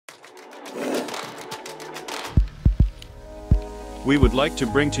we would like to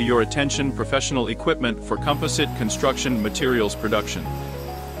bring to your attention professional equipment for composite construction materials production.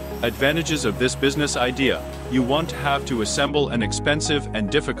 Advantages of this business idea: you won't have to assemble an expensive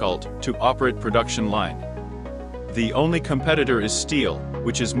and difficult to operate production line. The only competitor is steel,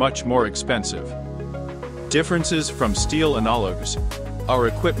 which is much more expensive. Differences from steel analogues: our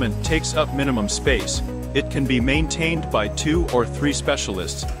equipment takes up minimum space, it can be maintained by 2 or 3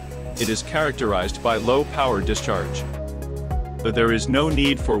 specialists, it is characterized by low power discharge. There is no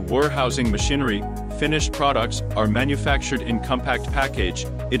need for warehousing machinery, finished products are manufactured in compact package,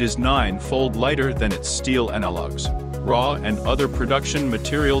 it is 9-fold lighter than its steel analogues. Raw and other production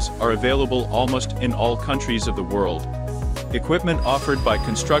materials are available almost in all countries of the world. Equipment offered by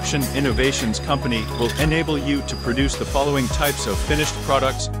Construction Innovations Company will enable you to produce the following types of finished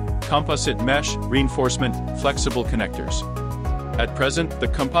products: composite mesh, reinforcement, flexible connectors. At present, the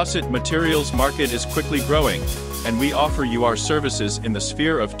composite materials market is quickly growing, and we offer you our services in the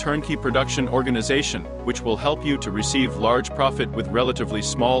sphere of turnkey production organization, which will help you to receive large profit with relatively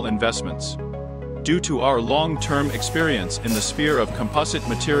small investments. Due to our long-term experience in the sphere of composite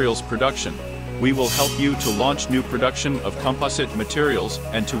materials production, we will help you to launch new production of composite materials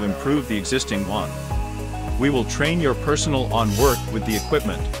and to improve the existing one. We will train your personnel on work with the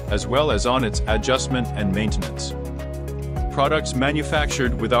equipment, as well as on its adjustment and maintenance. Products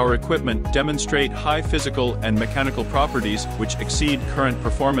manufactured with our equipment demonstrate high physical and mechanical properties which exceed current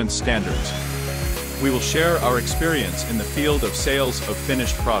performance standards. We will share our experience in the field of sales of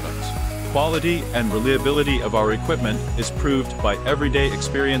finished products. Quality and reliability of our equipment is proved by everyday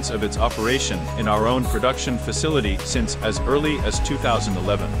experience of its operation in our own production facility since as early as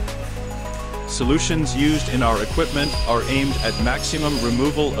 2011. Solutions used in our equipment are aimed at maximum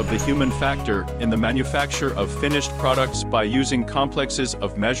removal of the human factor in the manufacture of finished products by using complexes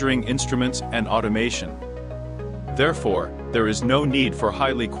of measuring instruments and automation. Therefore, there is no need for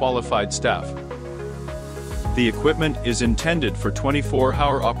highly qualified staff. The equipment is intended for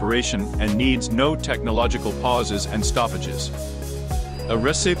 24-hour operation and needs no technological pauses and stoppages. A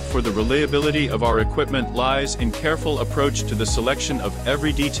recipe for the reliability of our equipment lies in careful approach to the selection of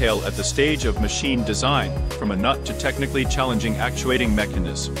every detail at the stage of machine design, from a nut to technically challenging actuating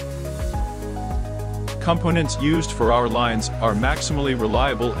mechanism. Components used for our lines are maximally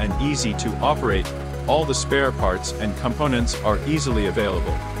reliable and easy to operate. All the spare parts and components are easily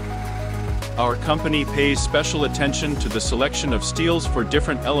available. Our company pays special attention to the selection of steels for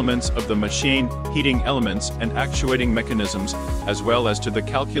different elements of the machine, heating elements and actuating mechanisms, as well as to the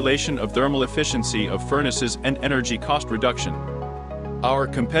calculation of thermal efficiency of furnaces and energy cost reduction. Our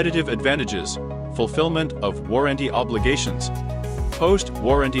competitive advantages: fulfillment of warranty obligations,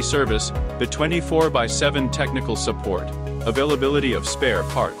 post-warranty service, the 24/7 technical support, availability of spare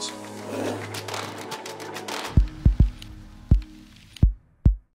parts.